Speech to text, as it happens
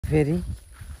फेरि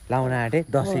लाउन आँटे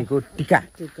दसैँको टिका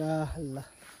ल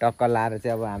टक्क लाएर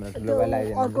चाहिँ अब हाम्रो ठुलो भाइ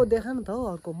लगाइदिनु अर्को देखा न त हौ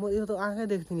अर्को म यो त आँखै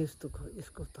देख्दिन यस्तो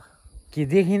यसको त के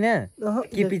देखिन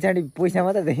के पछाडि पैसा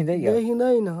मात्रै देखिँदै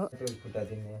देखिँदैन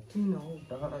किन हौ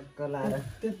टक्क लाएर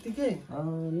त्यत्तिकै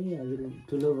नि हजुर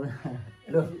ठुलो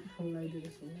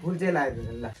फुल चाहिँ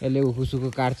लगाइदिनु ल यसले उखुसुको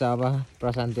काट्छ अब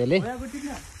प्रशान्तले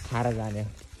खाएर जाने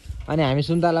अनि हामी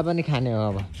सुन्तला पनि खाने हो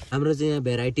अब हाम्रो चाहिँ यहाँ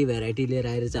भेराइटी लिएर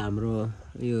आएर चाहिँ हाम्रो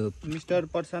यो मिस्टर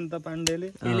प्रशान्त पाण्डेले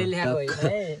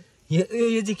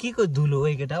यो चाहिँ के को धुलो हो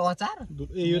केटा अचार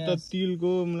यो त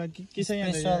तिलको मलाई के छ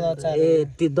यहाँ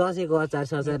ए त्यो दसैँको अचार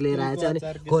सचार लिएर आएछ अनि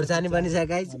खोर्सानी पनि छ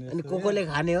गाइस अनि कोले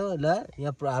खाने हो ल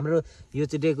यहाँ हाम्रो यो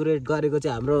चाहिँ डेकोरेट गरेको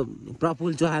चाहिँ हाम्रो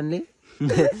प्रफुल चौहानले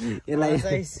यसलाई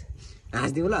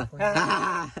हाँस्दिउ ल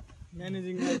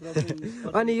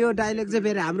अनि यो डाइलग चाहिँ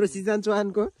फेरि हाम्रो सिजन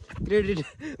चौहानको क्रेडिट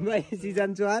भाइ सिजन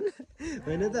चौहान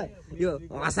होइन त यो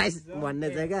हँसाइस भन्ने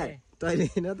चाहिँ क्या तैँले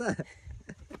होइन त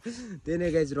त्यही नै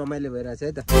गाइस रमाइलो भइरहेछ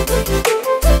है त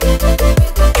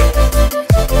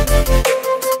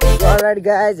अलराइट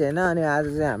गाइस होइन अनि आज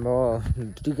चाहिँ हाम्रो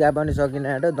टिका पनि सकिन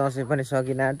आँट्यो दसैँ पनि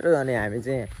सकिन आँट्यो अनि हामी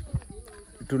चाहिँ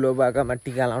ठुलो बुवाकोमा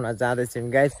टिका लाउन जाँदैछौँ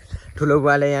गाइस ठुलो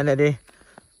बुवाले यहाँनिर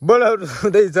बोलाउनु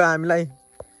हुँदैछ हामीलाई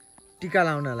टिका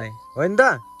लाउनलाई होइन त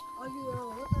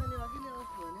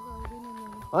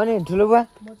अनि ठुलो बुवा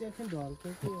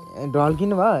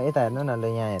ढल्किनु भयो यता हेर्नु न ल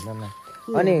यहाँ हेर्नु न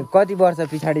अनि कति वर्ष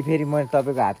पछाडि फेरि मैले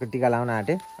तपाईँको हातको टिका लाउन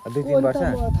आँटेँ 2-3 वर्ष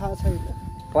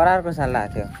परारको साल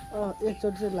लगाएको थियो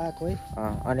एकचोटि चाहिँ लगाएको है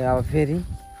अनि अब फेरि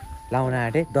लाउन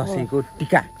आँटेँ दसैँको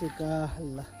टिका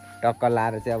टक्क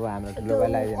लाएर चाहिँ अब हाम्रो ठुलो भाइ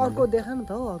लगाइदिनु अर्को देखा न त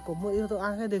हौ अर्को म यो त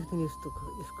आँखै देख्दिन यसको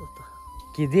त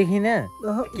के देखिन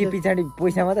के पछाडि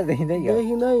पैसा मात्रै देखिँदै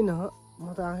देखिँदैन म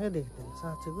त आँखै देख्दिन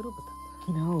साँच्चै कुरो पो त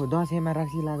किन हौ दसैँमा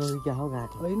रक्सी लागेको क्या हौ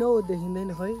घाँटी होइन हौ देखिँदैन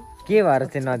खै के भएर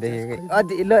चाहिँ नदेखेको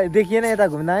ल देखिएन यता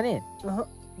घुम्दा नि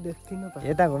देख्दिनँ त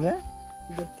यता घुम्यो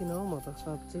देख्दिनँ हौ म त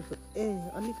साँच्चै ए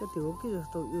अलिकति हो कि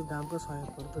जस्तो यो घामको छाया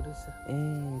पर्दो रहेछ ए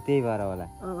त्यही भएर होला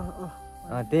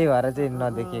त्यही भएर चाहिँ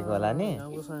नदेखिएको होला नि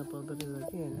घामको छाया पर्दो रहेछ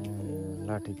कि ल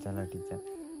ठिक छ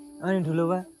अनि ठुलो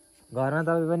बा घरमा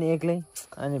तपाईँ पनि एक्लै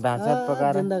अनि भात सात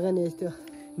पकाएर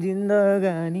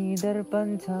जिन्दगानी दर्पण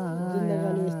छ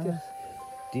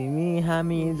तिमी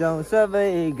हामी जाउँ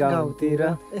सबै गाउँतिर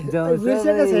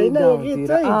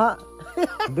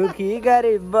दुखी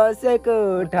गरिब बसेको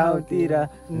ठाउँतिर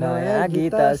नयाँ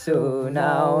गीत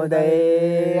सुनाउँदै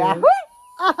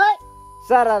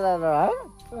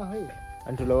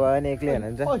अनि ठुलो बा पनि एक्लै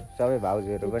हुनुहुन्छ सबै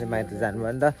भाउजूहरू पनि माइत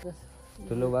जानुभयो नि त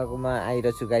ठुलो बाकोमा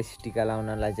आइरहेको छु गाइस टिका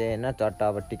लाउनलाई चाहिँ होइन चट्ट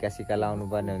अब टिका सिका लाउनु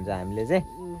पर्ने हुन्छ हामीले चाहिँ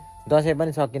दसैँ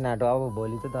पनि सकिन आँट्यो अब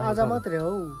भोलि त आज मात्र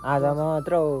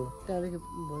हो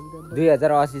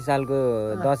 2080 सालको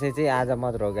दसैँ चाहिँ आज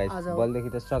मात्र हो गाइस भोलिदेखि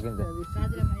त सकिन्छ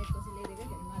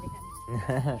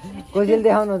कसैले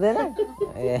देखाउनु हुँदैन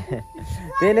ए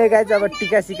त्यही नै गाइस अब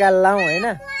टिका सिका लाउँ होइन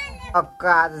अक्क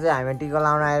आज चाहिँ हामी टिका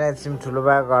लाउन आइरहेको छौँ ठुलो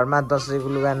बाको घरमा दसैँको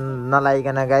लुगा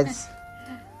नलाइकन गाइस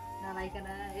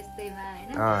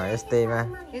यस्तैमा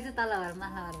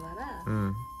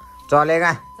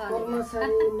चलेगा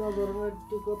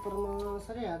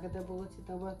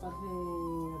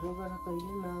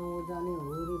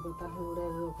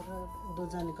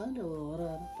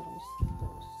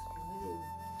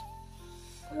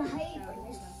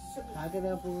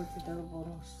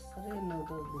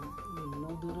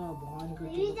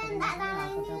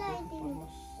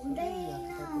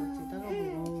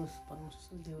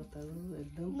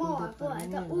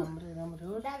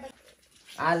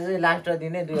आज चाहिँ लास्ट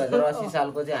दिनै 2080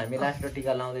 सालको चाहिँ हामी लास्ट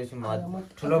टिका लाउँदैछौँ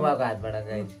ठुलो बाको हातबाट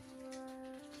गाइस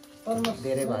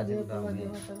धेरै बाजे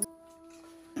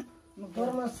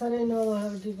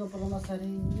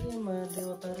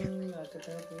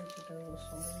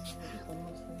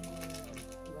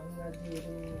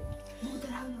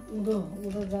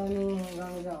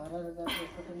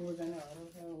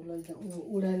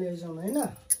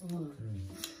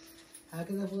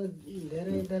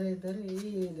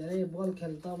धेरै बल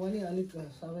खेल्दा पनि अलिक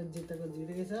सबै जितेको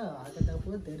जितेकै छ हाकेटा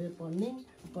पुरो धेरै पढ्ने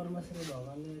परमेश्वरी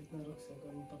भगवानले यत्न रक्षा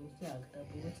गर्नुपर्ने चाहिँ हाकेटा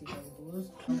पुरो सिकाउनु पुरोस्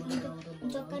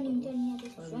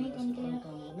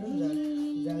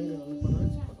जागिर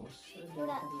हुनुपर्छ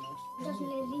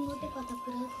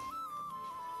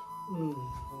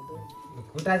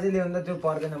खुट्टा चाहिँ ल्याउँदा त्यो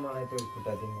पर्दैन मलाई त्यो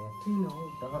खुट्टा दिने किन हौ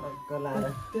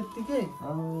त्यत्तिकै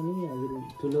नि हजुर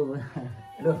ठुलो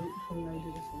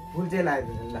फुल चाहिँ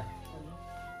लगाइदिनु ल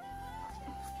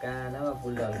कानमा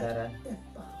फुल ढल्काएर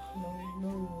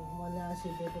मैले आशी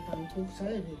दिएको त पुग्छ है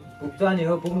फेरि पुग्छ नि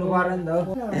हो पुग्नु पर्यो नि त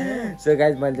सो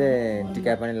गाइज मैले चाहिँ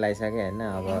टिका पनि लगाइसकेँ होइन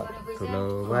अब ठुलो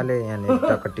बाले यहाँनिर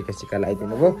टक्क टिका सिक्का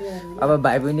लगाइदिनु भयो अब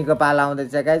भाइ बहिनीको पाला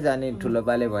आउँदैछ गाइज अनि ठुलो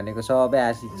बाले भनेको सबै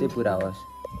आशिष चाहिँ पुरा होस्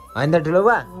होइन त ठुलो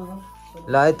बा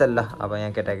ल है त ल अब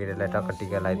यहाँ केटाकेटीलाई टक्क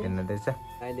टिका लगाइदिनु हुँदैछ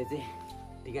अहिले चाहिँ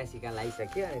टिका सिक्का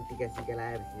लगाइसक्यो अनि टिका सिक्का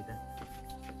लगाएपछि त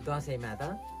दसैँमा त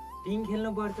टिङ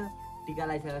खेल्नु पर्छ टिका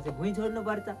लगाइसकेपछि भुइँ छोड्नु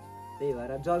पर्छ त्यही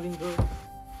भएर जगिङको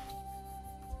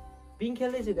पिङ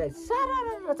खेल्दैछु गाइस सारा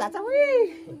चाचा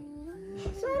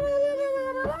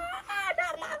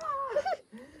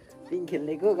पिङ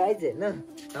खेल्नेको गाइस होइन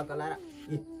टक्क लाएर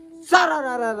सारा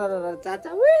चाचा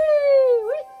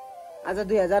आज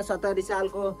 2070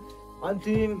 सालको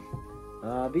अन्तिम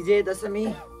विजय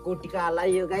दशमीको टिका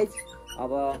लगाइयो गाइस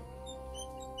अब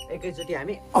एकैचोटि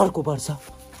हामी अर्को वर्ष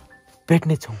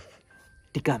भेट्नेछौँ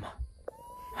टिकामा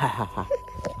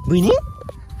बुझ्ने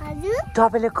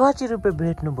तपाईँले कति रुपियाँ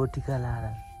भेट्नुभयो टिका लाएर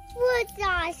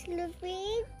 50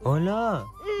 रुपियाँ हो ल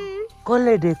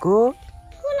कसले दिएको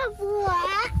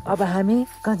अब हामी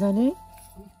कहाँ जाने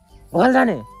घर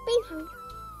जाने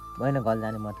भएन घर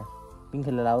जाने म त पिङ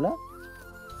खेलेर आऊ ल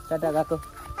टाटा गएको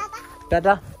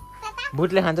टाटा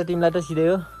भुटले खान्छ तिमीलाई त सिधै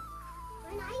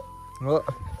हो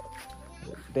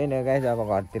त्यही नै गाइस अब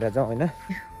घरतिर जाउँ होइन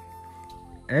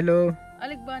हेलो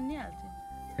अलिक बनिहाल्छ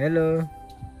हेलो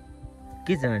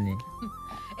के छ अनि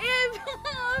ए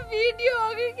भिडियो हो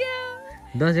कि क्या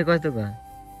दसैँ कस्तो भयो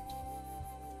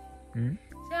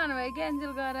सानो भाइ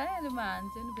क्यान्सल गराए अनि म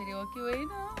हान्छु नि फेरि हो कि होइन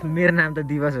मेरो नाम त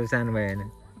दिवस हो सानो भाइ होइन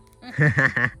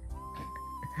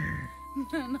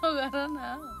नगर न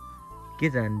के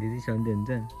छ अनि दिदी सन्चै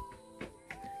हुन्छ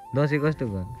दसैँ कस्तो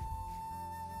भयो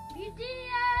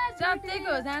सत्यको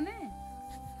हो जाने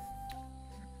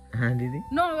दिदी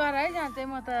नगर है जाँदै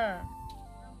म त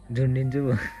झुन्डिन्छु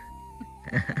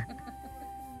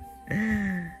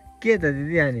के त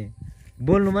दिदी अनि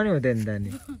बोल्नु पनि हुँदैन त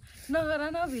अनि नगर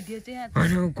न भिडियो चाहिँ यहाँ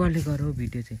होइन कसले गर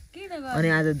भिडियो चाहिँ किन अनि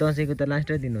आज दसैँको त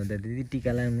लास्टै दिन हो त दिदी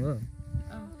टिका लगाउनु हो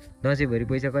दसैँभरि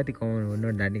पैसा कति कमाउनु हो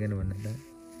नोट ढाँटिकन भन्नु त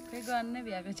खै गर्ने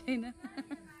भ्याएको छैन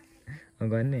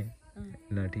गर्ने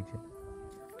ल ठिक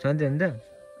छ सन्चै हुन्छ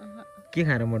के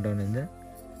खाएर मोटाउनु हुन्छ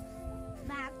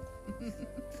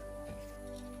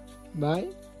भाइ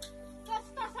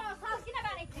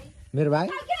मेरो भाइ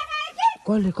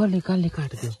कसले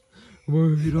काटिदियो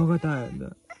रगत आयो अन्त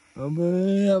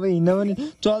अब हिँड्न पनि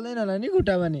चल्दैन होला नि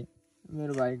खुट्टा पनि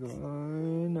मेरो भाइको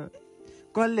होइन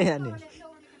कसले अनि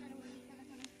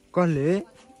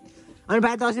अनि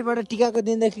भाइ दसैँबाट टिकाको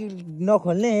दिनदेखि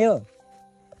नखोल्ने हो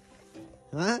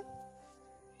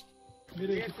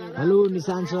हेलो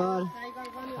निशान सर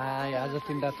आज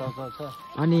 3टा चर्चा छ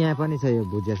अनि यहाँ पनि छ यो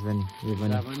भुजेस पनि यो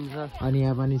पनि अनि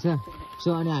यहाँ पनि छ सो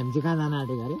अनि हामी चाहिँ कहाँ जान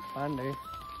आँटेको अरे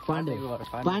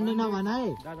पाण्डे नभन है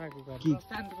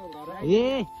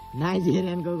ए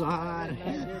नाइजेरियनको घर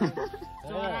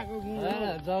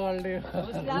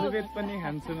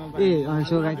ए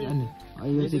सो गाइस अनि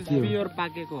यो चाहिँ के हो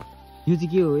पाकेको यो चाहिँ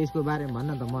के हो यसको बारेमा भन्न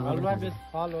त मलाई हलुवा बेद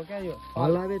फल हो क्या यो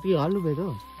हलुवा बेद कि हल्लु बेद हो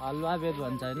हलुवा बेद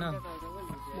भन्छ होइन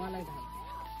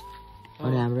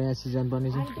अनि हाम्रो यहाँ सिजन पनि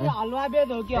छ हलुवा बेद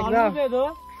हो कि हलुवा बेद हो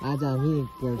आज हामी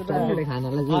चटपटे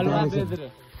खानालाई चाहिँ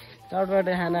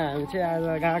चटपटे खाना हामी चाहिँ आज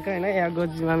गएको होइन यहाँ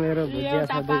गोजीमा मेरो भुजिया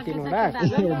छ 2-3वटा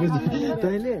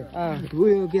तैँले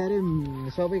उयो के अरे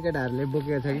सबै केटाहरूले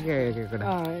बोकेको छ कि एक एकवटा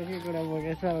एक-एकवटा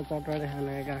बोकेको छ चटपटे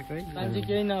खाना गएको है मान्छे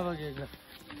केही नबोकेको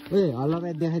ए हल्ला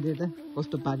भाइ देखाइदियो त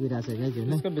कस्तो पाकिरहेको छ गाइस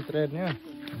होइन यसको भित्र हेर्ने हो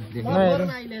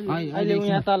अहिले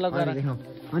यहाँ तल गएर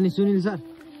अनि सुनिल सर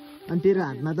अनि तेरो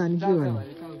हातमा त अनि के गर्नु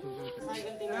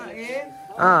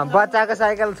बच्चाको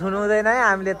साइकल छुनु हुँदैन है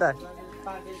हामीले त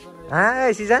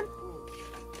सिजन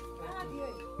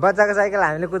बच्चाको साइकल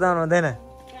हामीले कुदाउनु हुँदैन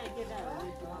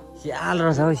स्याल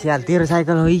रहेछ हौ स्याल तेरो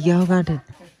साइकल हो कि क्या हो काँटे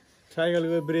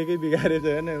साइकलको ब्रेकै बिगारेछ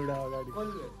होइन एउटा अगाडि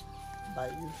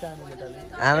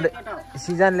हाम्रो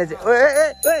सिजनले चाहिँ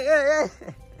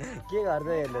के गर्छ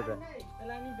यसले त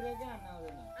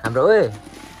हाम्रो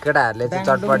केटाहरूले चाहिँ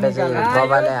चटपटे चाहिँ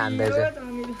बाबाले हान्दैछ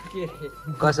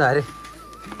कसो अरे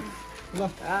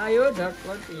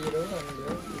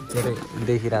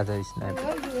देखिरहेछ स्न्याप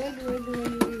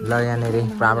ल यहाँनिर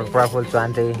प्रफुल चुहान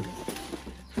चाहिँ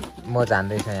म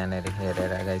जान्दैछ यहाँनिर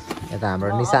हेरेर गाइस यता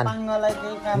हाम्रो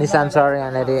निशान सर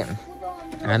यहाँनिर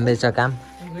हान्दैछ काम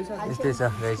यस्तै छ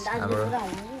गाइस हाम्रो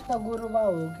गुरुबा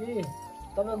हो कि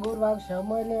तपाईँ गुरुबाको छेउ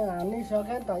मैले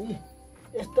हानिसकेँ त यी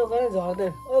यस्तो गरेर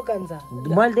झर्दैन ओ कान्छा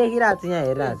मैले देखिरहेको छु यहाँ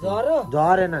हेरिरहेको छु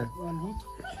झरेन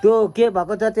त्यो के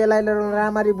भएको छ त्यसलाई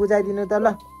राम्ररी बुझाइदिनु त ल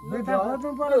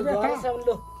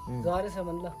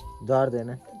झर्दैन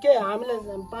के हामीले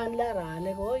पानी ल्याएर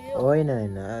हालेको हो यो होइन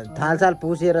होइन थालसाल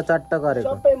पुसेर चट्ट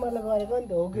गरेको सबै मैले गरेको नि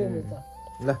त हो कि नि त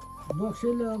ल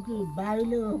बक्सीले हो कि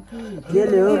बाइले हो कि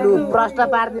केले हो लु प्रश्न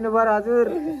पारिदिनु पर्यो हजुर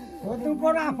खोज्नु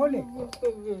पर्यो आफूले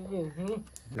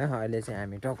ल अहिले चाहिँ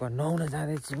हामी टक्क नुहाउन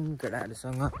जाँदैछौँ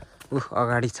केटाहरूसँग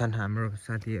अगाडि छन् हाम्रो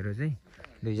साथीहरू चाहिँ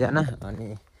दुईजना अनि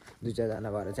दुई चारजना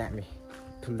भएर चाहिँ हामी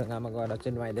ठुल्ढुङ्गामा गएर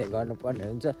चाहिँ नुहाइदिए गर्नुपर्ने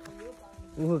हुन्छ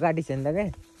उखु काटी छ नि त क्या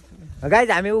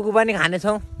गाइज हामी उखु पनि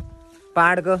खानेछौँ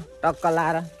पाहाडको टक्क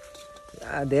लाएर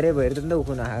धेरै भएर त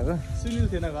उखु नखाएको सुनिल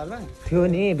थिएन घरमा थियो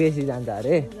नि बेसी जान्छ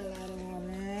अरे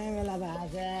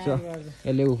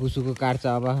यसले उखु सुखु काट्छ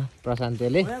अब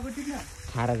प्रशान्तले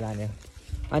खाएर जाने हो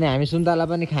अनि हामी सुन्तला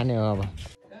पनि खाने हो अब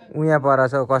उहाँ पर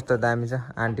छ कस्तो दामी छ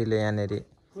आन्टीले यहाँनिर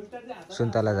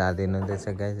सुन्तला झारिदिनु हुँदैछ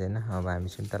गाइज होइन अब हामी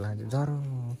सुन्तला खान्छौँ झरो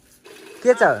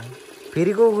के छ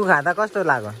फेरिको उखु खाँदा कस्तो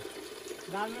लाग्यो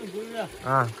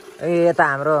यता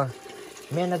हाम्रो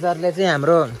म्यानेजरले चाहिँ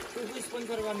हाम्रो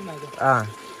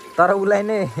तर उसलाई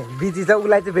नै बिजी छ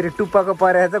उसलाई चाहिँ फेरि टुप्पाको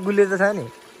परेको छ गुलियो छ नि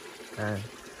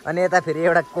अनि यता फेरि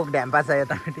एउटा कोक ढ्याम्पा छ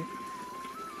यतापट्टि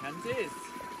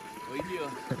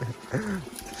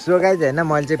सो गाइज होइन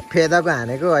मैले चाहिँ फेदाको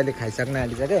हानेको अहिले खाइसक्न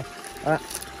आँटिसक्यो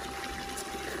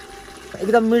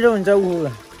एकदम मिठो हुन्छ ऊ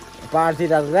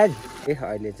पाहाडतिरको गाइज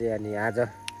अहिले चाहिँ अनि आज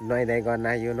नुहाइधुवाइ गर्न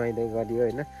आयो नुहाइधुवाइ गरियो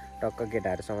होइन टक्क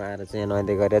केटाहरूसँग आएर चाहिँ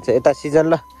नुहाइधुवाइ गरेर चाहिँ यता सिजन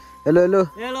ल हेलो हेलो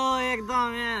हेलो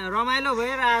एकदम यहाँ रमाइलो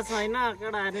भइरहेछ होइन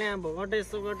केटाहरूले यहाँ भोगटे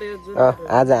सोगटे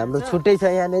आज हाम्रो छुट्टै छ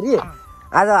यहाँनिर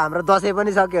आज हाम्रो दसैँ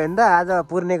पनि सक्यो होइन त आज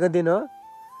पूर्णेको दिन हो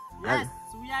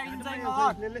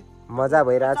मजा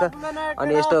भइरहेछ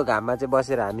अनि यस्तो घाममा चाहिँ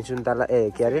बसेर हामी सुन्तला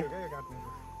के अरे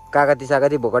कागती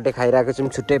सागती भोकटे खाइरहेको छौँ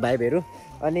छुट्टै भाइहरू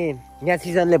अनि यहाँ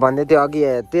सिजनले भन्दै थियो अघि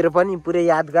तेरो पनि पुरै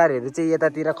यादगारहरू चाहिँ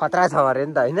यतातिर खतरा छ अरे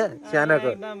नि त होइन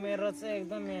सानोको मेरो चाहिँ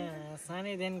एकदम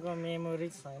सानैदेखिको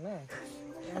मेमोरिज होइन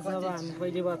हामी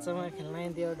पहिले बच्चामा खेल्न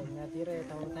थियो ढुङ्गातिर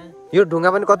यताउता यो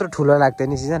ढुङ्गा पनि कत्रो ठुलो लाग्थ्यो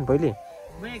नि सिजन पहिले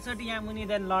म एकचोटि यहाँ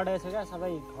मुनिदेखि लडेको छु क्या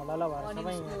सबै खलल भएर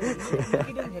सबै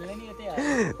खेल्ने नि यतै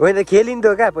होइन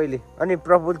खेलिन्थ्यो क्या पहिले अनि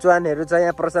प्रफुल चौहानहरू छ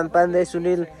यहाँ प्रशान्त पाण्डे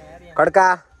सुनिल खड्का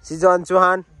सिजन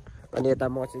चौहान अनि यता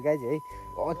म चाहिँ गाइज है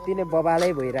अति नै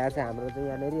बबालै भइरहेछ हाम्रो चाहिँ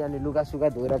यहाँनिर अनि लुगा सुगा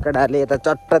धोएर केटाहरूले यता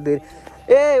चट्ट धोएर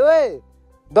ओए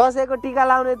दसैँको टिका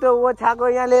लाउने त्यो ओछाको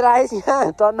यहाँ लिएर आइस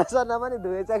यहाँ चन्ना सन्ना पनि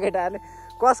धोएछ केटाहरूले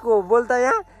कसको हो बोल त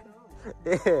यहाँ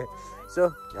सो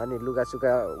अनि लुगा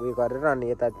सुगा उयो गरेर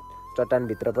अनि यता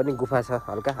चट्टानभित्र पनि गुफा छ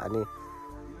हल्का अनि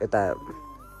यता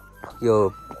यो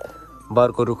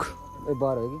बरको रुख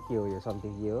बर हो कि के हो यो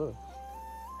समथिङ के हो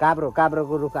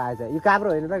काब्रोको रुख आएछ यो काब्रो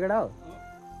होइन त केटा हो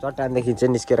चट्टानदेखि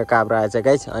चाहिँ निस्केर काब्रो आएछ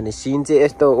गाइस अनि सिन चाहिँ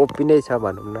यस्तो ओपी नै छ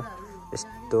भनौँ न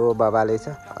यस्तो बाबाले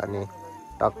छ अनि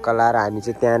टक्क लाएर हामी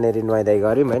चाहिँ त्यहाँनिर नुहाइधुवाइ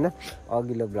गऱ्यौँ होइन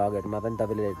अघिल्लो भ्लगहरूमा पनि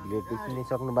तपाईँले देख्नै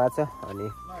सक्नु भएको छ अनि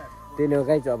त्यही नै हो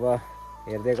गाइस अब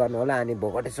हेर्दै गर्नु होला अनि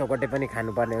भोकटे सोकटे पनि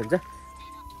खानुपर्ने हुन्छ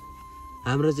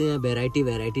हाम्रो चाहिँ यहाँ भेराइटी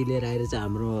लिएर आएर चाहिँ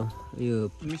हाम्रो यो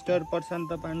मिस्टर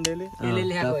प्रशान्त पाण्डेले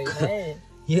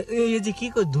यो चाहिँ के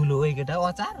को धुलो हो केटा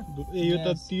अचार यो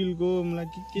त तिलको मलाई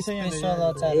के छ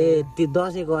यहाँ ए त्यो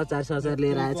दसैँको अचार सचार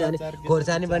लिएर आएछ अनि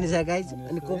खोर्सानी पनि छ गाइस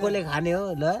अनि कोले खाने हो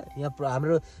ल यहाँ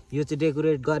हाम्रो यो चाहिँ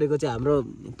डेकोरेट गरेको चाहिँ हाम्रो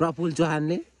प्रफुल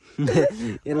चौहानले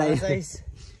यसलाई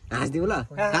हाँस्दिउँ ल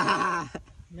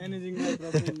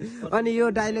अनि यो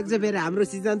डाइलग चाहिँ फेरि हाम्रो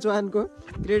सिजन चौहानको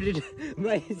क्रेडिट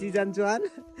सिजन चौहान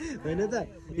होइन त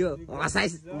यो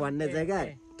हँसाइस भन्ने चाहिँ क्या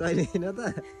तैँले होइन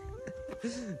त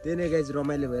त्यही नै गाइस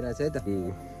रमाइलो भइरहेछ है त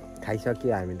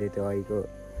खाइसक्यो हामीले त्यो अहिलेको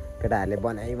केटाहरूले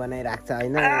बनाइ राख्छ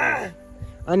होइन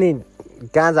अनि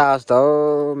कहाँ जाओस् त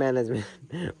हो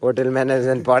म्यानेजमेन्ट होटल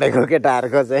म्यानेजमेन्ट पढेको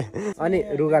केटाहरूको चाहिँ अनि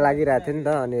रुगा लागिरहेको थियो नि त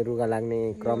अनि रुगा लाग्ने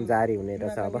क्रम जारी हुने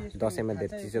रहेछ अब दसैँमा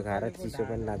धेरै चिसो खाएर चिसो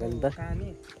पनि लाग्यो नि त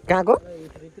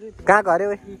कहाँको अरे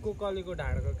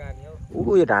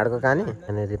ऊ यो ढाडको कहानी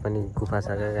यहाँनिर पनि गुफा छ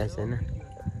क्या गाइस होइन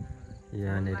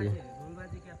यहाँनिर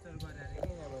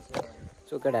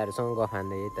सो केटाहरूसँग गफ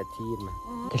हान्दै यता चिरमा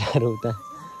केटाहरू उता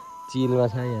चिलमा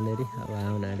छ यहाँनिर अब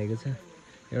आउन आँटेको छ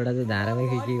एउटा चाहिँ धारामै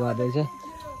के गर्दैछ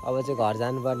अब चाहिँ घर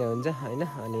जानुपर्ने हुन्छ होइन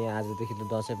अनि आजदेखि त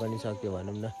दसैँ पनि सक्यो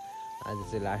भनौँ न आज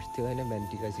चाहिँ लास्ट थियो होइन बिहान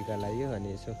टिका सिका लाग्यो अनि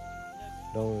यसो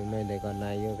नुहाइधुवाइ गर्न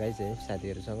आयो गाइस है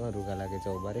साथीहरूसँग रुगा लाग्यो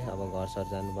चौबारे अब घर सर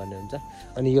जानुपर्ने हुन्छ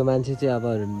अनि यो मान्छे चाहिँ अब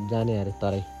जाने अरे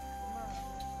तरै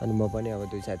अनि म पनि अब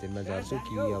दुई साथीमा झर्छु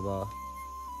कि अब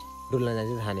डुल्न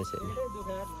जान्छ थाहा नै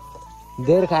छैन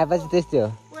धेर खाएपछि त्यस्तै हो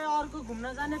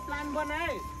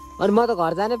अनि म त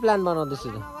घर जाने प्लान बनाउँदैछु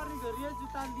त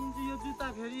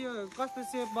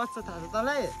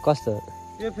कस्तो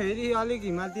यो फेरि अलिक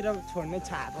हिमालतिर छोड्ने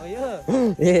छाप हो यो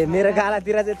ए मेरो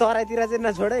गालातिर चाहिँ तराईतिर चाहिँ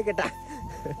नछोड है केटा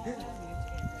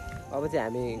अब चाहिँ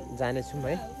हामी जानेछौँ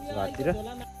है घरतिर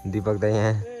दिपक दाइ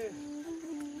यहाँ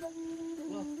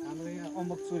हाम्रो यहाँ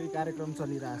अम्बक चोरी कार्यक्रम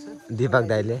चलिरहेछ दिपक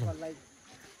दाइले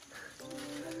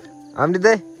अमृत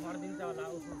दाइ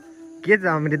के छ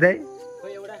अमृत दाइ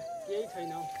एउटा केही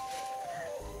छैन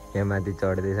यहाँ माथि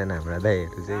चढ्दैछन् हाम्रा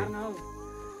दाइहरू चाहिँ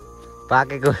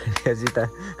पाकेको भनेपछि त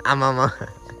आमामा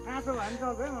काँचो भए पनि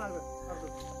चल्छ है मलाई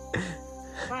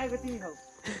पाएको तिमी खाऊ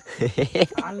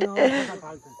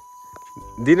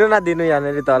दिनु न दिनु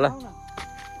यहाँनिर तल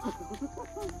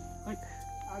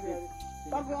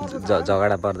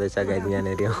झगडा पर्दैछ गाइज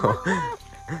यहाँनिर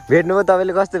भेट्नुभयो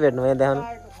तपाईँले कस्तो भेट्नुभयो देखाउनु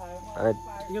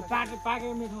यो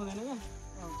पाकेको मिठो हुँदैन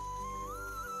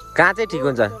कहाँ चाहिँ ठिक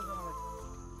हुन्छ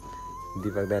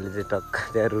दिपक दाइले चाहिँ टक्क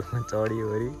त्यहाँ रुखमा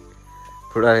चढिवरि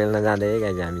फुटबल खेल्न जाँदै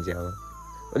गाइज हामी चाहिँ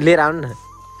अब लिएर आउनु न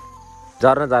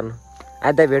झर्नु झर्नु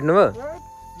आज दाइ भेट्नुभयो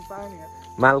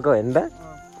मालको होइन त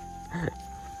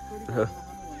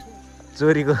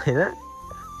चोरीको होइन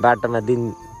बाटोमा दिन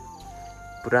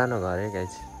पुरानो घर है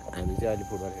गाइज हामी चाहिँ अहिले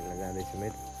फुटबल खेल्न जाँदैछौँ है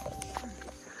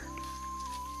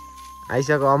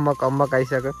आइसक्यो अम्मक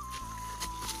आइसक्यो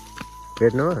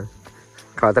भेट्नु हो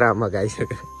खतरा अम्मक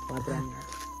आइसक्यो